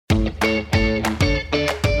Welcome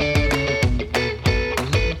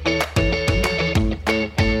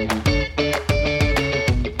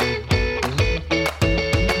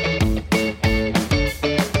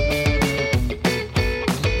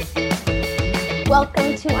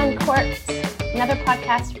to Uncorked, another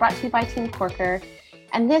podcast brought to you by Team Corker.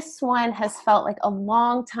 And this one has felt like a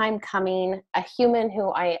long time coming, a human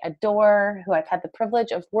who I adore, who I've had the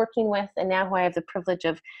privilege of working with, and now who I have the privilege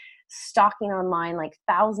of stalking online like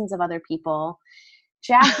thousands of other people.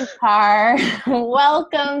 Jacki Carr,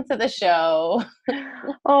 welcome to the show.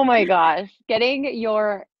 Oh my gosh. Getting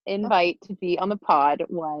your invite to be on the pod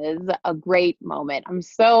was a great moment. I'm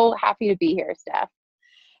so happy to be here, Steph.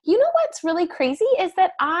 You know what's really crazy is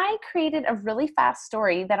that I created a really fast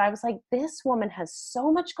story that I was like, this woman has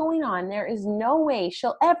so much going on. There is no way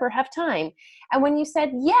she'll ever have time. And when you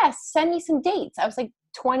said, yes, send me some dates, I was like,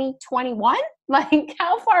 2021? Like,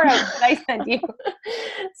 how far out did I send you?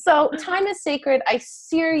 So time is sacred. I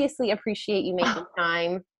seriously appreciate you making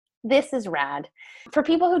time. This is rad. For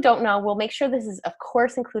people who don't know, we'll make sure this is, of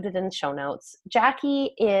course, included in the show notes. Jacki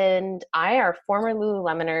and I are former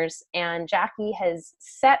Lululemoners, and Jacki has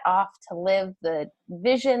set off to live the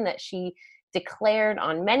vision that she declared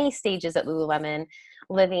on many stages at Lululemon,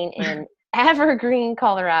 living in Evergreen,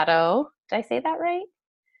 Colorado. Did I say that right?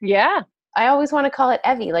 Yeah. I always want to call it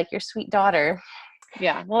Evie, like your sweet daughter.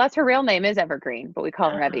 Yeah. Well, that's her real name is Evergreen, but we call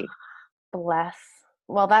her Evie. Bless.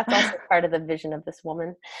 Well, that's also part of the vision of this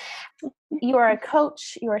woman. You are a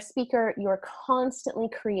coach, you are a speaker, you are constantly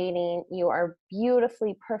creating, you are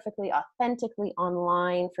beautifully, perfectly, authentically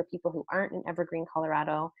online for people who aren't in Evergreen,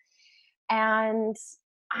 Colorado. And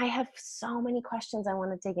I have so many questions I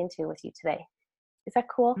want to dig into with you today. Is that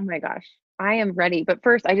cool? Oh my gosh. I am ready. But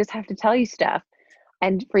first, I just have to tell you, Steph,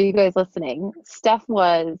 and for you guys listening, Steph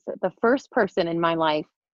was the first person in my life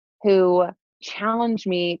who challenged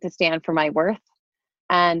me to stand for my worth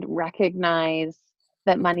and recognize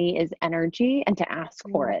that money is energy and to ask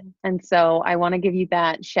for it. And so I want to give you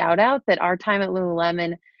that shout out that our time at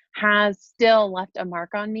Lululemon has still left a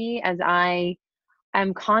mark on me as I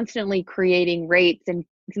am constantly creating rates and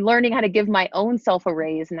learning how to give my own self a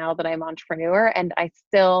raise now that I'm an entrepreneur. And I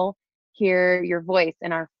still hear your voice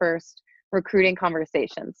in our first recruiting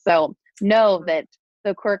conversations. So know that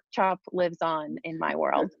the cork chop lives on in my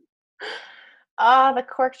world. The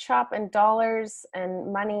cork chop and dollars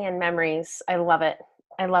and money and memories. I love it.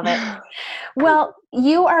 I love it. Well,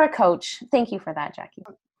 you are a coach. Thank you for that, Jacki.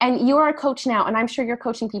 And you are a coach now, and I'm sure you're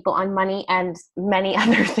coaching people on money and many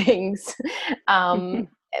other things,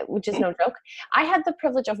 which is no joke. I had the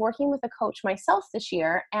privilege of working with a coach myself this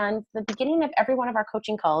year, and the beginning of every one of our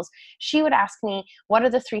coaching calls, she would ask me, what are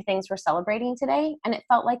the 3 things we're celebrating today? And it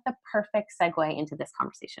felt like the perfect segue into this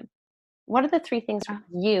conversation. What are the 3 things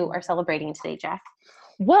you are celebrating today, Jack?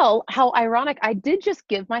 Well, how ironic. I did just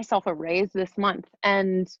give myself a raise this month,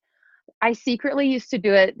 and I secretly used to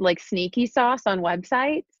do it like sneaky sauce on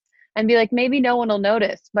websites and be like, maybe no one will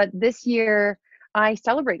notice. But this year I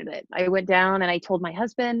celebrated it. I went down and I told my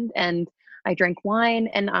husband and I drank wine,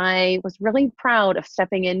 and I was really proud of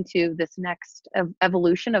stepping into this next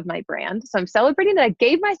evolution of my brand. So I'm celebrating that I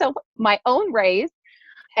gave myself my own raise.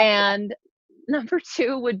 And number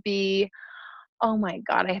 2 would be, oh my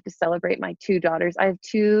God, I have to celebrate my 2 daughters. I have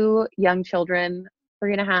 2 young children,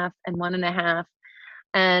 3.5 and 1.5.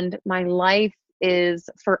 And my life is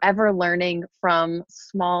forever learning from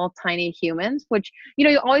small, tiny humans, which,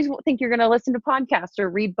 you always think you're going to listen to podcasts or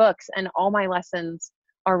read books. And all my lessons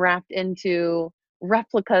are wrapped into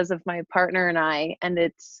replicas of my partner and I. And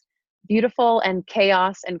it's beautiful and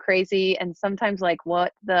chaos and crazy. And sometimes like,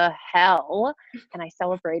 what the hell? And I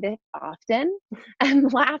celebrate it often.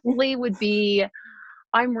 And lastly would be,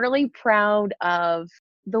 I'm really proud of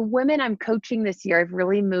the women I'm coaching this year. I've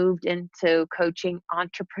really moved into coaching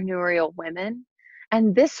entrepreneurial women.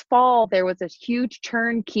 And this fall, there was a huge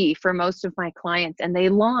turnkey for most of my clients, and they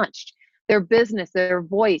launched their business, their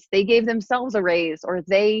voice. They gave themselves a raise, or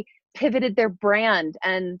they pivoted their brand.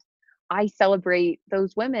 And I celebrate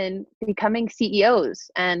those women becoming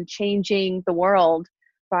CEOs and changing the world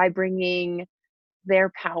by bringing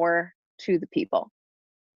their power to the people.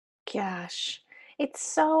 Gosh, it's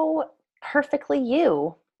so perfectly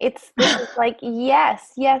you. This is like,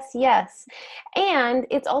 yes, yes, yes. And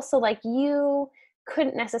it's also like you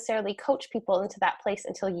couldn't necessarily coach people into that place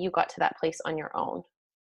until you got to that place on your own.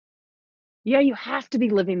 Yeah, you have to be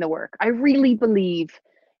living the work. I really believe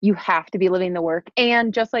you have to be living the work.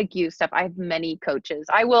 And just like you, Steph, I have many coaches.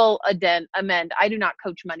 I will amend. I do not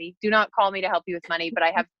coach money. Do not call me to help you with money, but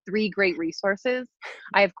I have 3 great resources.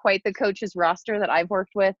 I have quite the coaches roster that I've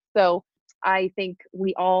worked with. So I think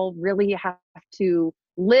we all really have to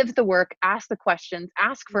live the work, ask the questions,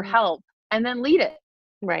 ask for Mm. help, and then lead it.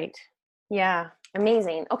 Right. Yeah.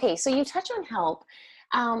 Amazing. Okay. So you touch on help,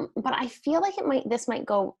 but I feel like this might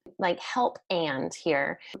go like help and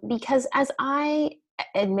here, because as I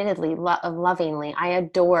admittedly lovingly, I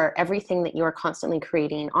adore everything that you're constantly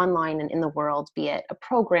creating online and in the world, be it a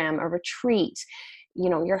program, a retreat,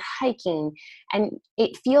 you're hiking, and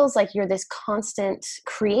it feels like you're this constant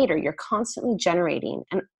creator. You're constantly generating.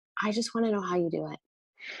 And I just want to know how you do it.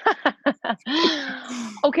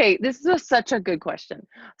 Okay, this is such a good question.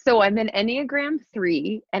 So I'm an Enneagram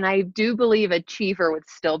 3, and I do believe achiever would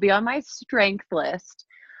still be on my strength list.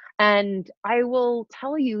 And I will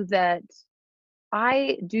tell you that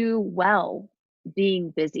I do well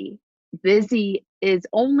being busy. Busy is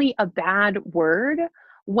only a bad word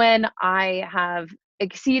when I have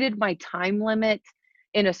exceeded my time limit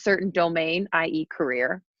in a certain domain, i.e.,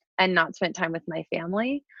 career, and not spent time with my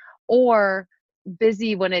family, or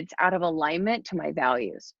busy when it's out of alignment to my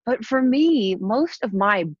values. But for me, most of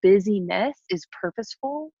my busyness is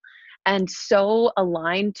purposeful and so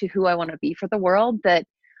aligned to who I want to be for the world that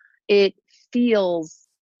it feels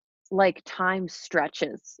like time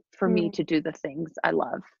stretches for me Mm, to do the things I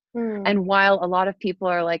love. mm, And while a lot of people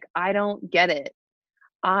are like, I don't get it,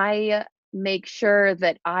 I make sure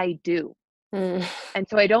that I do. mm, And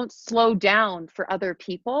so I don't slow down for other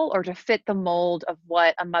people or to fit the mold of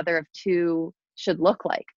what a mother of two should look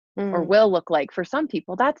like or mm. will look like for some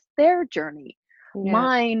people. That's their journey. Yeah.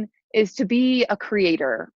 Mine is to be a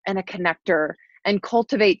creator and a connector and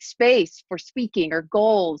cultivate space for speaking or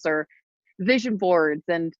goals or vision boards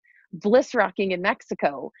and bliss rocking in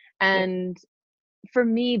Mexico. Yeah. And for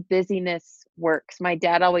me, busyness works. My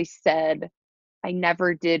dad always said, I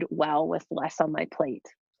never did well with less on my plate.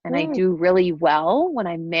 And I Mm. do really well when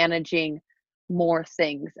I'm managing more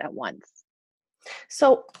things at once.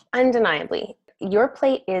 So, undeniably, your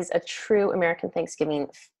plate is a true American Thanksgiving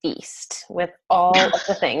feast with all of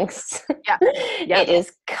the things. Yeah. It Yes.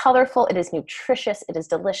 is colorful, it is nutritious, it is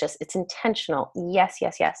delicious, it's intentional. Yes,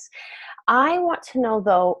 yes, yes. I want to know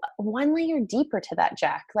though, one layer deeper to that,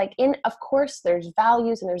 Jack. Like of course there's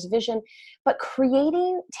values and there's vision, but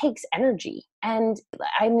creating takes energy. And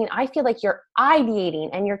I mean, I feel like you're ideating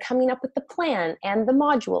and you're coming up with the plan and the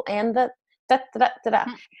module and the da da da da da.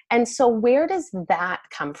 And so where does that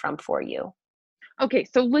come from for you? Okay.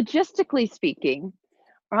 So, logistically speaking,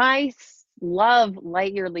 love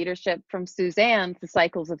Light Your Leadership from Suzanne, The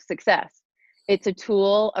Cycles of Success. It's a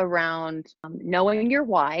tool around knowing your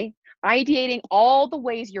why, ideating all the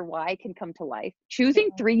ways your why can come to life, choosing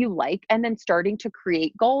 3 you like, and then starting to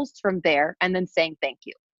create goals from there, and then saying thank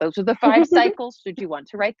you. Those are the 5 cycles, should you want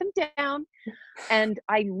to write them down. And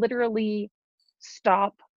I literally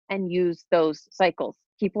stop and use those cycles.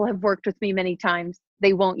 People have worked with me many times.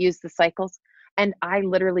 They won't use the cycles. And I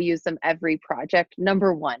literally use them every project.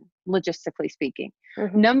 Number one, logistically speaking.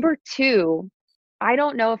 Mhm. Number two, I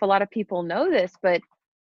don't know if a lot of people know this, but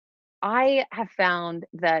I have found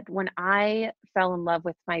that when I fell in love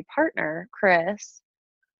with my partner, Chris,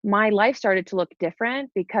 my life started to look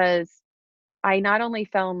different because I not only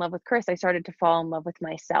fell in love with Chris, I started to fall in love with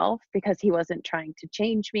myself because he wasn't trying to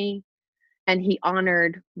change me and he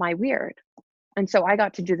honored my weird. And so I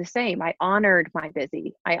got to do the same. I honored my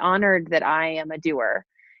busy. I honored that I am a doer.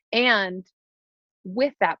 And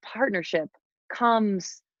with that partnership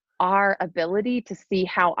comes our ability to see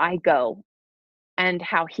how I go and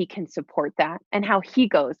how he can support that, and how he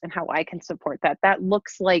goes and how I can support that. That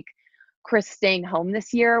looks like Chris staying home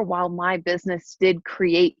this year while my business did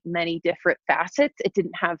create many different facets. It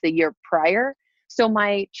didn't have the year prior. So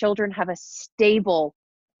my children have a stable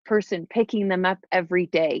person picking them up every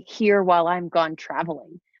day here while I'm gone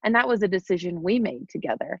traveling. And that was a decision we made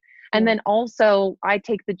together. And Yeah. then also, I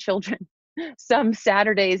take the children some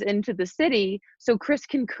Saturdays into the city so Chris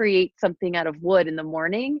can create something out of wood in the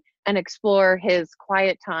morning and explore his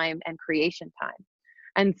quiet time and creation time.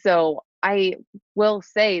 And so I will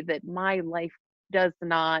say that my life does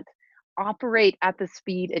not operate at the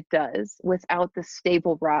speed it does without the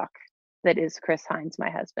stable rock that is Chris Hines, my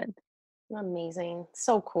husband. Amazing.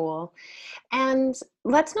 So cool. And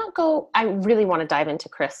let's not go. I really want to dive into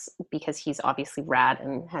Chris because he's obviously rad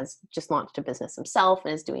and has just launched a business himself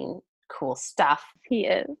and is doing cool stuff. He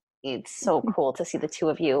is. It's so cool to see the two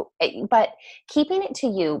of you. But keeping it to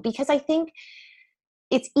you, because I think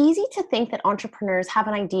it's easy to think that entrepreneurs have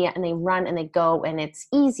an idea and they run and they go and it's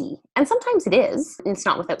easy. And sometimes it is. And it's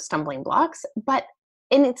not without stumbling blocks.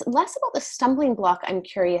 And it's less about the stumbling block I'm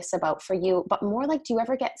curious about for you, but more like, do you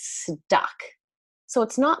ever get stuck? So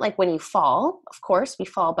it's not like when you fall, of course we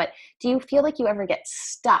fall, but do you feel like you ever get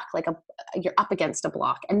stuck, like you're up against a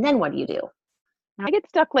block? And then what do you do? I get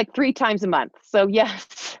stuck like 3 times a month. So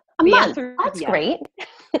yes, A the month. answer is That's yes. great.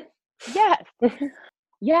 Yes.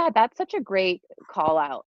 Yeah, that's such a great call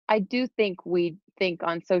out. I do think we think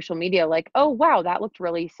on social media like, oh, wow, that looked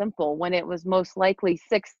really simple when it was most likely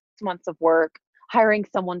 6 months of work, hiring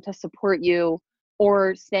someone to support you,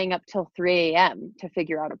 or staying up till 3 a.m. to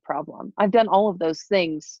figure out a problem. I've done all of those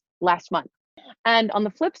things last month. And on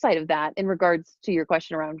the flip side of that, in regards to your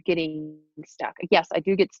question around getting stuck, yes, I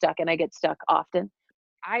do get stuck and I get stuck often.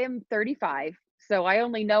 I am 35, so I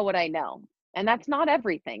only know what I know. And that's not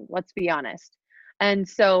everything, let's be honest. And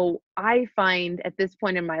so I find at this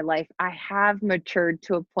point in my life, I have matured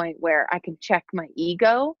to a point where I can check my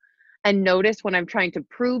ego and notice when I'm trying to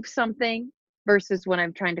prove something versus when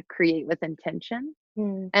I'm trying to create with intention.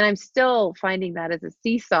 Mm, And I'm still finding that as a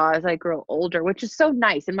seesaw as I grow older, which is so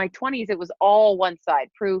nice. In my 20s, it was all one side,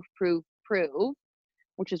 prove, prove, prove,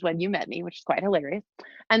 which is when you met me, which is quite hilarious.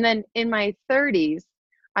 And then in my 30s,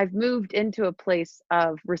 I've moved into a place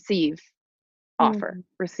of mm,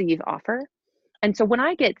 receive, offer. And so when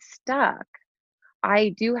I get stuck,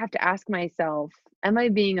 I do have to ask myself, am I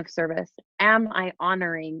being of service? Am I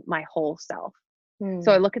honoring my whole self?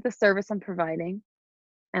 So I mm, look at the service I'm providing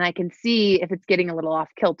and I can see if it's getting a little off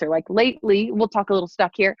kilter. Like lately, we'll talk a little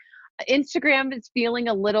stuck here. Instagram is feeling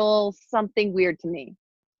a little something weird to me.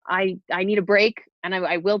 I need a break and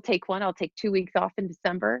I will take one. I'll take 2 weeks off in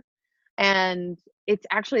December. And it's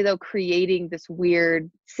actually, though, creating this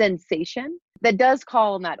weird sensation that does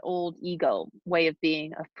call on that old ego way of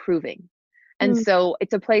being, of proving. And mm, so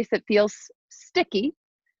it's a place that feels sticky.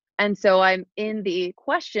 And so I'm in the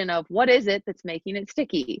question of what is it that's making it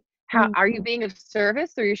sticky? How mm, are you being of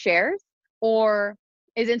service through your shares? Or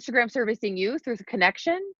is Instagram servicing you through the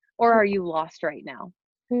connection? Or are you lost right now?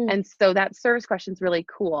 mm, And so that service question is really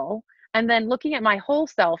cool. And then looking at my whole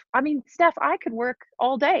self, I mean, Steph, I could work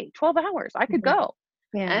all day, 12 hours, I could mhm. go.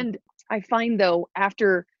 Yeah. And I find though,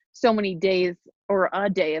 after so many days or a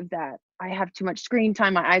day of that, I have too much screen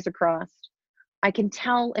time, my eyes are crossed. I can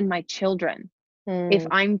tell in my children if Mm,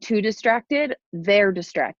 I'm too distracted, they're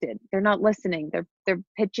distracted. They're not listening. They're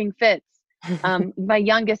pitching fits. My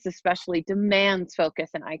youngest especially demands focus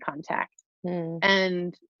and eye contact, mm,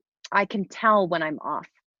 and I can tell when I'm off.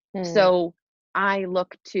 mm, So I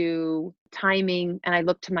look to timing and I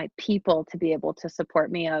look to my people to be able to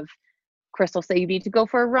support me. Of Crystal, say you need to go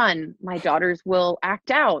for a run. My daughters will act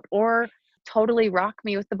out or totally rock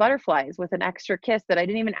me with the butterflies with an extra kiss that I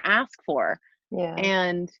didn't even ask for. yeah.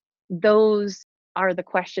 And those are the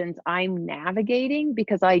questions I'm navigating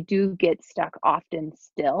because I do get stuck often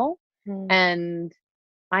still. Mm, And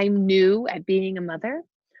I'm new at being a mother.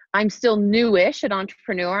 I'm still newish an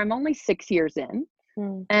entrepreneur. I'm only 6 years in.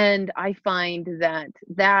 mm, And I find that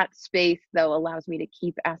that space, though, allows me to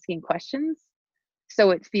keep asking questions.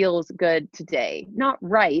 So it feels good today. Not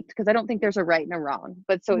right, because I don't think there's a right and a wrong,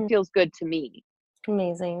 but so it mm. feels good to me.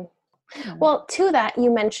 Amazing. Yeah. Well, to that,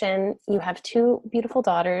 you mentioned you have two beautiful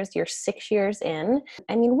daughters. You're 6 years in.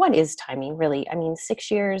 I mean, what is timing, really? I mean,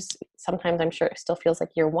 6 years, sometimes I'm sure it still feels like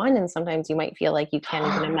year one, and sometimes you might feel like you can't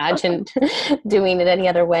even imagine doing it any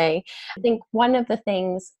other way. I think one of the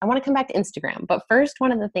things, I want to come back to Instagram, but first,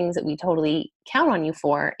 one of the things that we totally count on you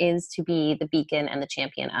for is to be the beacon and the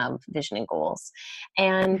champion of vision and goals.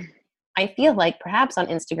 And I feel like perhaps on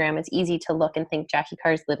Instagram, it's easy to look and think Jacki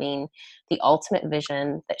Carr is living the ultimate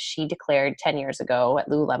vision that she declared 10 years ago at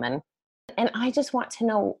Lululemon. And I just want to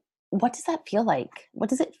know, what does that feel like? What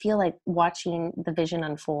does it feel like watching the vision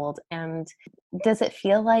unfold? And does it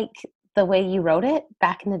feel like the way you wrote it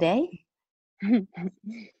back in the day?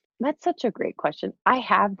 That's such a great question. I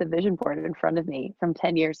have the vision board in front of me from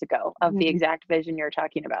 10 years ago of the Mhm. exact vision you're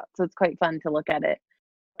talking about. So it's quite fun to look at it.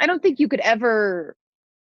 I don't think you could ever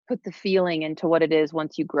put the feeling into what it is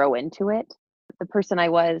once you grow into it. The person I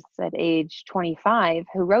was at age 25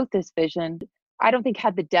 who wrote this vision, I don't think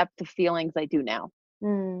had the depth of feelings I do now.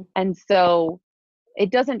 Mm, And so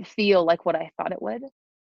it doesn't feel like what I thought it would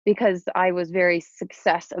because I was very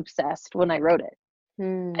success obsessed when I wrote it.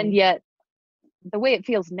 And mm, yet the way it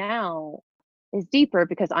feels now is deeper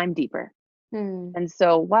because I'm deeper. mm, And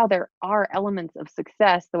so while there are elements of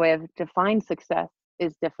success, the way I've defined success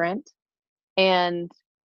is different. And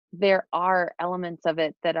there are elements of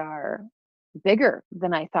it that are bigger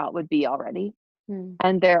than I thought would be already. mm.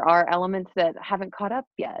 And there are elements that haven't caught up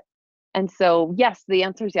yet. And so, yes, the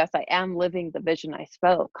answer is yes, I am living the vision I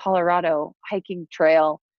spoke. Colorado, hiking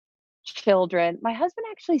trail, children. My husband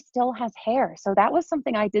actually still has hair. So that was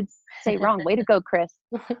something I did say wrong. Way to go, Chris.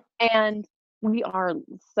 And we are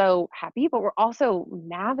so happy, but we're also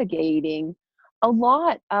navigating a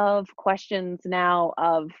lot of questions now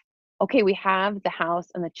of okay, we have the house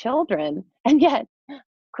and the children. And yet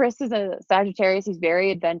Chris is a Sagittarius. He's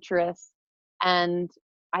very adventurous. And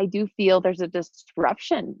I do feel there's a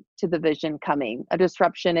disruption to the vision coming, a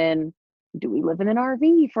disruption in, do we live in an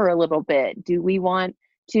RV for a little bit? Do we want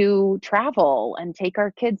to travel and take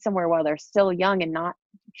our kids somewhere while they're still young and not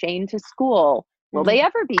chained to school? Will they Mhm.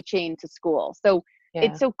 ever be chained to school? So Yeah.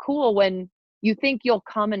 it's so cool when you think you'll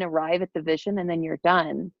come and arrive at the vision and then you're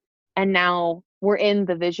done. And now we're in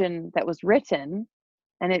the vision that was written,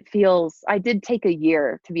 and it feels, I did take a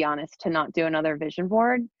year, to be honest, to not do another vision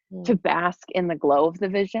board, to Mm. bask in the glow of the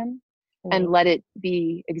vision and Amazing. let it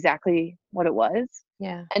be exactly what it was.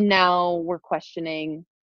 Yeah. And now we're questioning,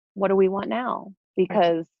 what do we want now? Right.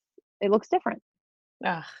 Because it looks different.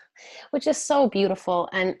 Ugh, which is so beautiful.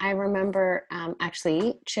 And I remember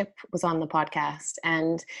actually, Chip was on the podcast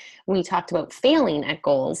and we talked about failing at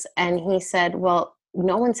goals. And he said, well,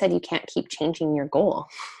 no one said you can't keep changing your goal.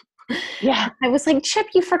 Yeah. I was like, Chip,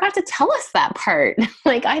 you forgot to tell us that part.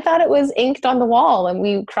 Like, I thought it was inked on the wall and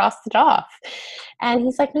we crossed it off. And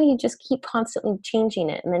he's like, no, you just keep constantly changing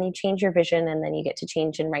it. And then you change your vision and then you get to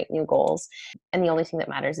change and write new goals. And the only thing that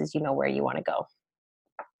matters is you know where you want to go.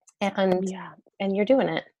 And Yeah. and you're doing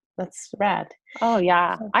it. That's rad. Oh,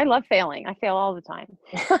 yeah. I love failing. I fail all the time.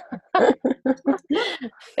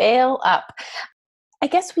 Fail up. I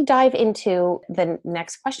guess we dive into the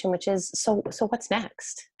next question, which is so what's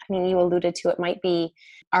next? I mean, you alluded to it might be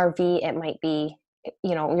RV, it might be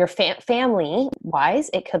your family wise,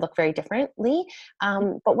 it could look very differently.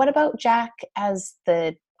 But what about Jack as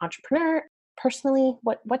the entrepreneur? Personally,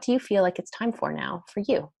 what do you feel like it's time for now for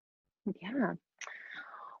you? Yeah.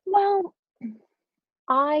 Well,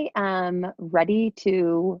 I am ready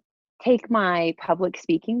to take my public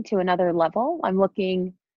speaking to another level.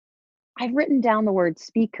 I've written down the word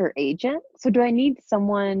speaker agent. So do I need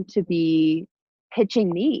someone to be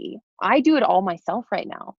pitching me? I do it all myself right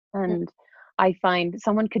now. And I find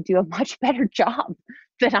someone could do a much better job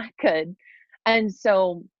than I could. And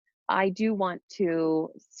so I do want to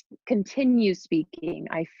continue speaking.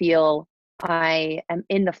 I feel I am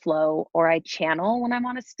in the flow, or I channel when I'm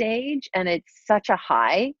on a stage, and it's such a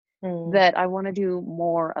high Mm, that I want to do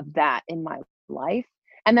more of that in my life.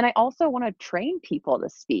 And then I also want to train people to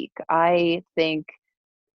speak. I think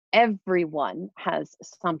everyone has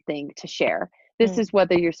something to share. This mm, is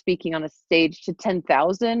whether you're speaking on a stage to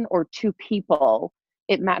 10,000 or two people,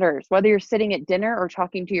 it matters. Whether you're sitting at dinner or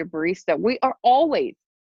talking to your barista, we are always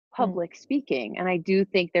mm, public speaking. And I do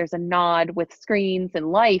think there's a nod with screens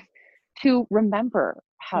and life to remember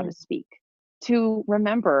how to mm. speak, to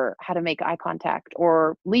remember how to make eye contact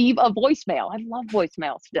or leave a voicemail. I love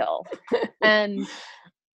voicemail still. And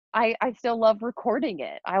I still love recording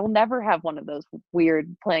it. I will never have one of those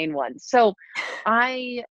weird plain ones. So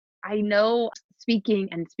I I know speaking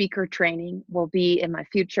and speaker training will be in my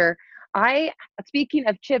future. I Speaking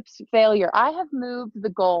of Chip's failure, I have moved the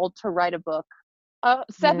goal to write a book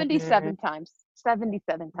 77 times,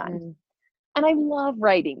 77 times. Mm, And I love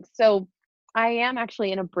writing. So I am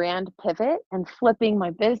actually in a brand pivot and flipping my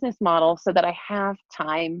business model so that I have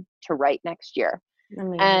time to write next year.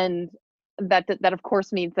 amazing. And that of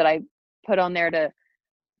course means that I put on there to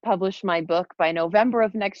publish my book by November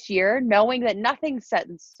of next year, knowing that nothing's set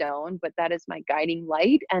in stone, but that is my guiding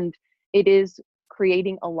light. And it is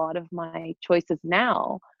creating a lot of my choices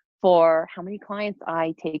now for how many clients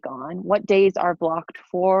I take on, what days are blocked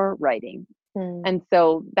for writing. Mm. And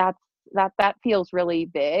so that feels really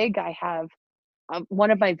big. I have one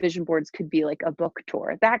of my vision boards could be like a book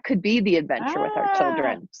tour. That could be the adventure with our Ah,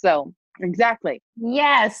 children. So exactly.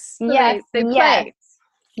 yes, So yes, they yes, play.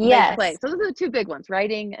 They play. yes. So those are the two big ones,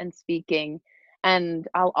 writing and speaking. And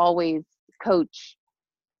I'll always coach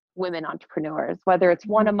women entrepreneurs, whether it's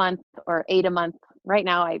one Mhm. a month or 8 a month. Right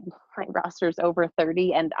now, my roster's over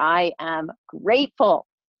 30, and I am grateful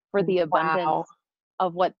for the abundance Wow.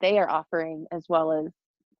 of what they are offering, as well as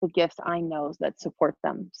the gifts I know that support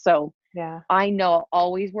them. So Yeah, I know I'll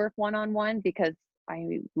always work one-on-one because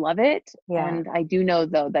I love it. yeah, And I do know,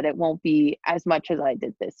 though, that it won't be as much as I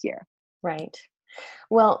did this year. right.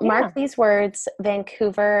 Well, mark Yeah, these words.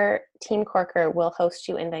 Vancouver Team Corker will host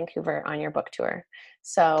you in Vancouver on your book tour.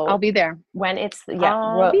 I'll So be there. when it's, yeah,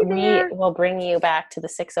 I'll be we there. will bring you back to the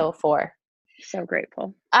 604. So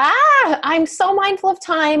grateful. I'm so mindful of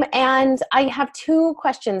time and I have two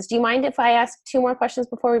questions. Do you mind if I ask two more questions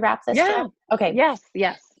before we wrap this, Jen? Yeah. Okay. Yes.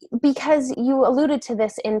 Yes. Because you alluded to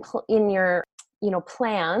this in your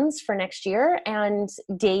plans for next year and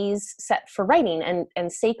days set for writing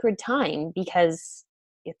and sacred time because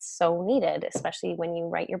it's so needed, especially when you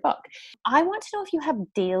write your book. I want to know if you have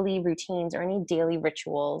daily routines or any daily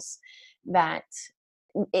rituals that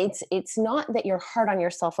it's not that you're hard on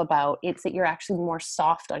yourself about, it's that you're actually more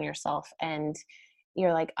soft on yourself, and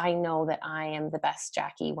you're like, I know that I am the best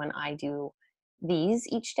Jacki when I do these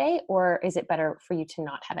each day? Or is it better for you to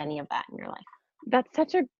not have any of that in your life? That's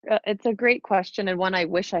such a it's a great question, and one I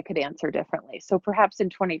wish I could answer differently. So perhaps in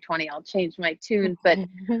 2020 I'll change my tune, but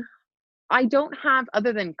I don't have,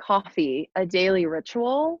 other than coffee, a daily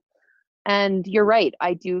ritual. And you're right,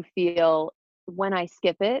 I do feel when I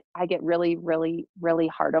skip it, I get really, really, really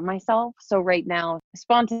hard on myself. So right now,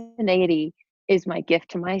 spontaneity is my gift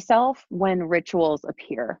to myself when rituals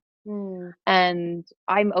appear. Mm, And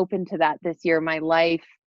I'm open to that this year. My life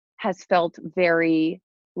has felt very,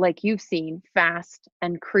 like you've seen, fast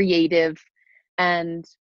and creative. And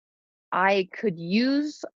I could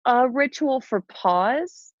use a ritual for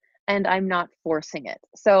pause, and I'm not forcing it.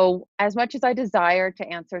 So, as much as I desire to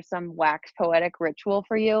answer some wax poetic ritual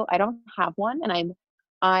for you, I don't have one, and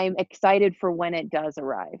I'm excited for when it does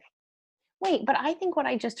arrive. wait, but I think what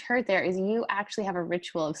I just heard there is you actually have a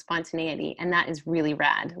ritual of spontaneity, and that is really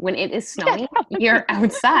rad. When it is Yeah, snowing, that would you're be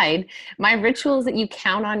outside. My ritual is that you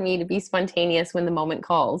count on me to be spontaneous when the moment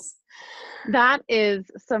calls. that is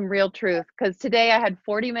some real truth, because today I had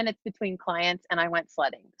 40 minutes between clients and I went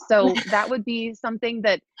sledding. So that would be something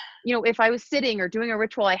that, if I was sitting or doing a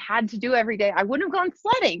ritual I had to do every day, I wouldn't have gone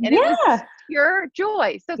sledding, and it was Yeah. pure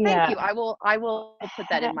joy. So thank Yeah. you. I will put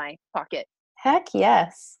that in my pocket. Heck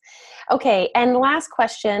yes. Okay, and last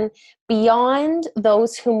question. Beyond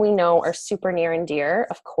those whom we know are super near and dear,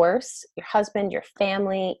 of course, your husband, your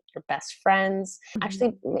family, your best friends. Mhm.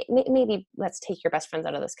 Actually, maybe let's take your best friends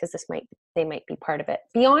out of this because they might be part of it.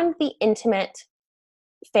 Beyond the intimate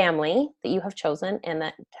family that you have chosen and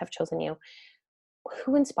that have chosen you,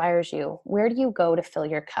 who inspires you? Where do you go to fill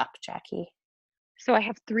your cup, Jacki? So I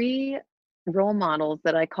have three role models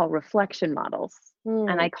that I call reflection models. And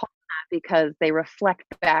Hmm. I call them that because they reflect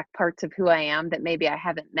back parts of who I am that maybe I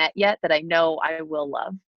haven't met yet that I know I will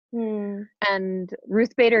love. Hmm. And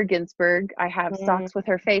Ruth Bader Ginsburg, I have Hmm. socks with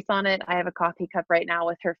her face on it. I have a coffee cup right now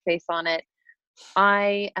with her face on it.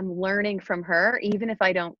 I am learning from her, even if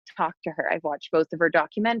I don't talk to her. I've watched both of her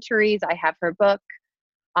documentaries. I have her book.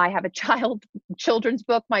 I have a children's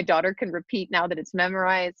book my daughter can repeat now that it's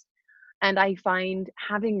memorized. And I find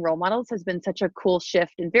having role models has been such a cool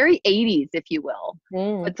shift, and very 80s, if you will,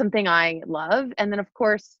 Hmm. but something I love. And then, of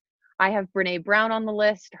course, I have Brene Brown on the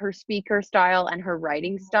list. Her speaker style and her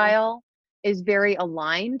writing style is very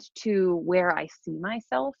aligned to where I see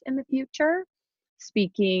myself in the future,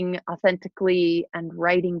 speaking authentically and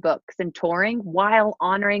writing books and touring while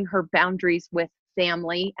honoring her boundaries with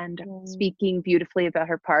family and Hmm. speaking beautifully about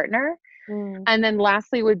her partner. Hmm. And then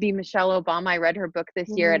lastly would be Michelle Obama. I read her book this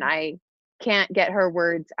year, and Hmm. I can't get her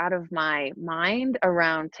words out of my mind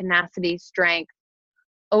around tenacity, strength,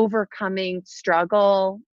 overcoming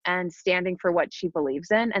struggle, and standing for what she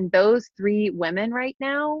believes in. And those three women right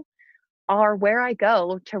now are where I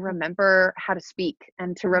go to remember how to speak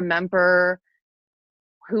and to remember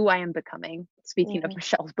who I am becoming. Speaking of Yeah.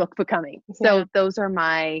 Michelle's book, Becoming. Yeah. So those are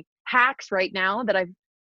my hacks right now that I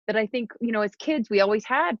think, as kids, we always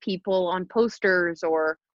had people on posters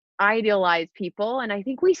or idealized people. And I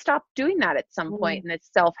think we stopped doing that at some Mm, point in this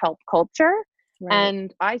self help culture. right.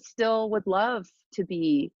 And I still would love to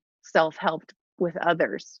be self helped with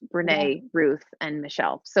others, Yeah. Renee, Ruth, and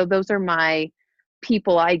Michelle. So those are my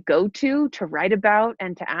people I go to write about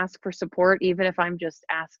and to ask for support, even if I'm just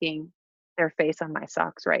asking their face on my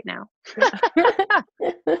socks right now. Yeah.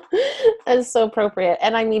 That is so appropriate.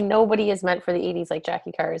 And I mean, nobody is meant for the 80s like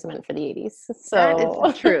Jackie Carr is meant for the 80s. That is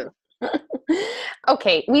the So, truth.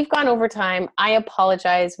 okay, we've gone over time. I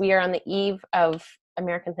apologize. We are on the eve of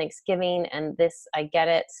American Thanksgiving, and this, I get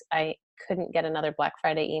it. I couldn't get another Black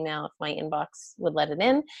Friday email if my inbox would let it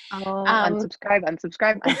in. Oh, Um, unsubscribe,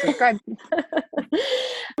 unsubscribe, unsubscribe.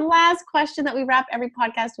 last question that we wrap every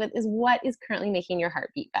podcast with is, what is currently making your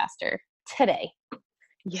heart beat faster today?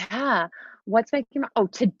 Yeah. What's making my oh,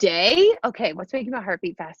 today? Okay, what's making my heart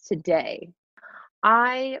beat fast today?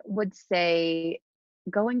 I would say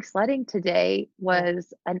going sledding today Yeah.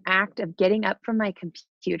 was an act of getting up from my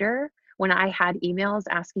computer when I had emails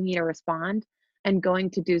asking me to respond and going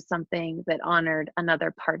to do something that honored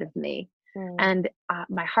another part of me. Mm. And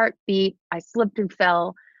my heart beat, I slipped and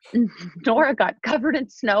fell. Nora got covered in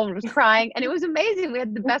snow and was crying, and it was amazing. We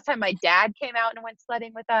had the best time. My dad came out and went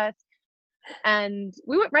sledding with us, and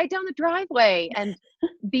we went right down the driveway. And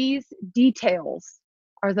these details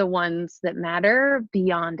are the ones that matter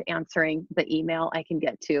beyond answering the email I can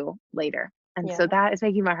get to later. And Yeah. so that is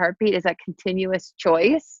making my heart beat, is that continuous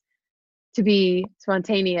choice to be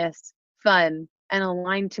spontaneous, fun, and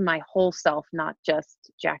aligned to my whole self, not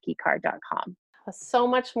just JackiCarr.com. So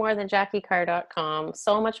much more than JackiCarr.com,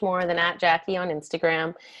 so much more than at Jackie on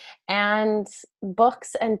Instagram, and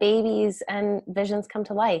books and babies and visions come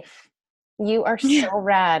to life. You are so Yeah.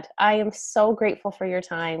 rad. I am so grateful for your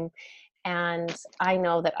time. And I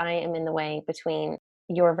know that I am in the way between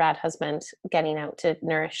your rad husband getting out to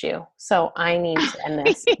nourish you. So I need to end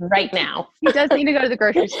this right now. He does need to go to the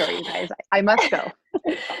grocery store, you guys. I must go.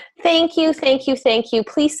 Thank you, thank you, thank you.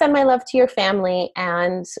 Please send my love to your family,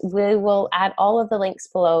 and we will add all of the links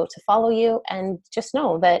below to follow you. And just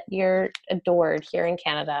know that you're adored here in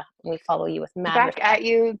Canada. We follow you with mad Back respect. at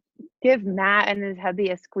you. Give Matt and his hubby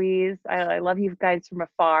a squeeze. I love you guys from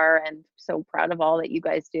afar and so proud of all that you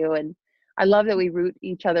guys do. And I love that we root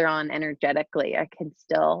each other on energetically. I can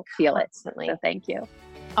still feel it. So Constantly. thank you.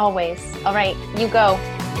 Always. All right, you go.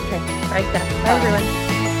 Okay. Bye, Steph. Bye, everyone.